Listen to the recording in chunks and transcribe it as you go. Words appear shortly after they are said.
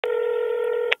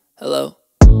Hello?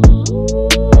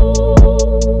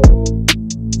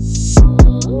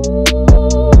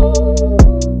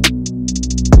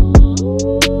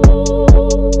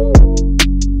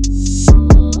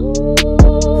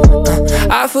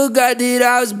 I forgot that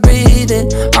I was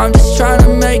breathing. I'm just trying to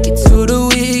make it to the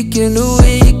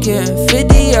weekend,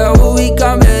 50 hour week,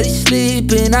 I'm barely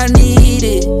sleeping, I need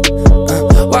it.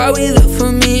 Why we look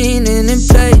for meaning in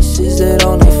places that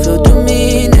only feel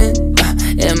demeaning?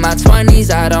 In my 20s,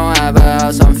 I don't have a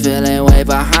house, I'm feeling way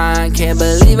behind. Can't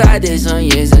believe I did some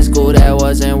years in school that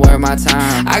wasn't worth my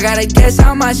time. I gotta guess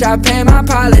how much I pay my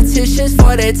politicians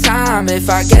for their time. If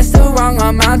I guess the wrong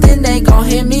amount, then they gon'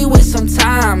 hit me with some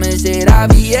time. Is it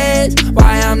obvious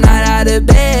why I'm not out of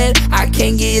bed? I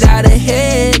can't get out of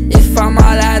head if I'm all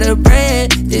out of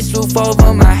bread. This roof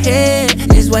over my head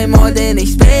is way more than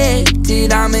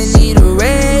expected. I'm in need of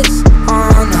rest.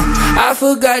 No. I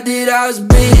forgot that I was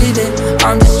breathing.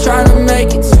 I'm just trying to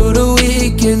make it to the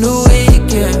weekend,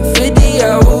 50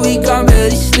 hour week, I'm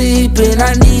barely sleeping,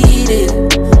 I need it.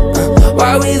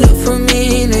 Why we look for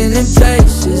meaning in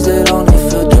places that only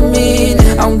feel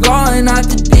demeaning? I'm going out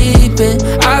the deep end.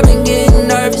 I've been getting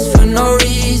nervous for no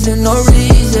reason, no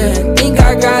reason. Think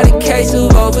I got a case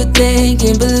of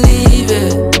overthinking, believe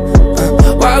it.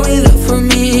 Why we look for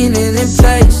meaning in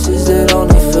places that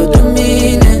only feel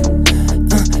demeaning?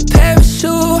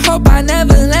 Hope I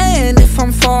never land if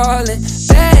I'm falling.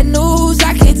 Bad news,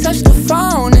 I can't touch the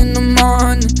phone in the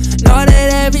morning. Know that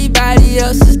everybody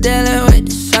else is dealing with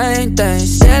the same thing.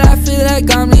 Still I feel like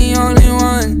I'm the only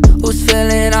one who's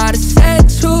feeling all the sad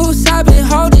truths. I've been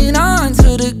holding on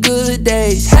to the good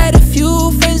days. Had a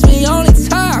few friends, we only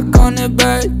talk on their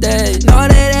birthdays. Know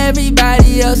that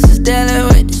everybody else is dealing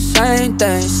with the same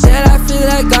thing. Still I feel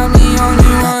like I'm the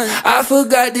only one. I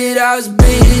forgot that I was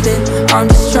breathing. I'm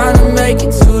just trying to make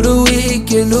it to the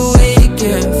weekend,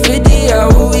 50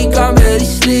 hour week, I'm barely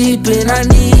sleeping, I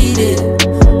need it.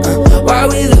 Why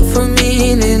we look for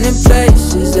meaning in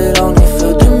places that only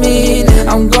feel demeaning?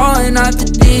 I'm going out the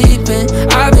deep end.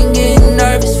 I've been getting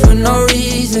nervous for no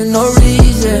reason, no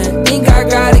reason. Think I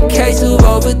got a case of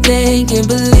overthinking,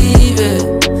 believe it.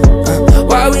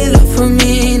 Why we look for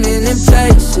meaning in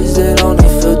places that